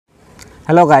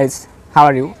Hello guys, how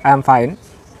are you? I am fine.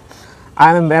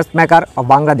 I am a matchmaker of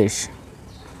Bangladesh.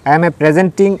 I am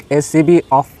presenting a CV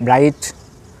of bride.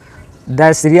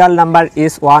 The serial number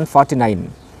is 149.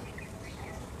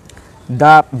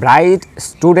 The bride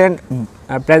student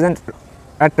at present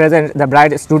the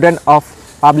bride student of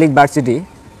public university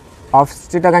of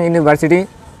Chittagong University,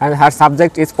 and her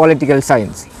subject is political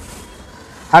science.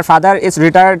 Her father is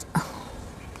retired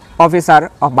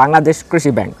officer of Bangladesh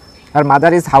Krishi Bank. Her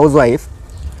mother is housewife.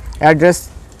 Address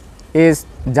is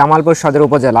Jamalpur Sadar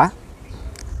Upazila.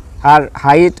 Her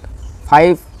height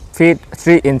 5 feet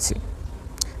 3 inches.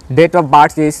 Date of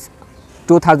birth is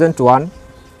 2001.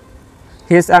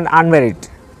 He is an unmarried.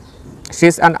 She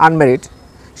is an unmarried.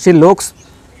 She looks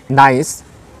nice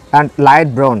and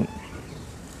light brown.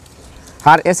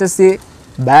 Her SSC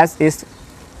batch is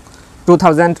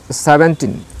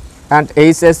 2017 and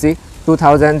HSC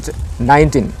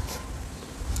 2019.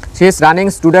 She is running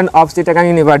student of Chittagong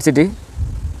University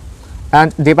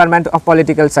and Department of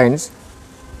Political Science.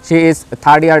 She is a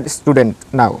third year student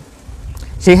now.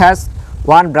 She has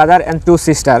one brother and two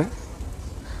sisters.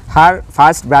 Her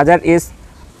first brother is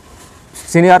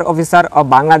senior officer of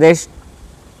Bangladesh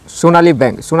Sonali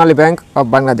Bank of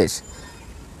Bangladesh.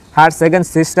 Her second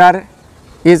sister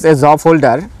is a job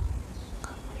holder,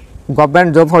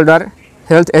 government job holder,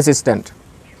 health assistant.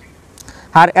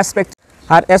 Her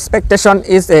expectation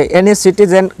is any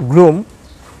citizen, groom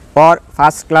or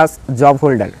first class job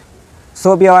holder.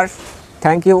 So viewers,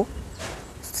 thank you.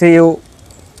 See you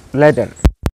later.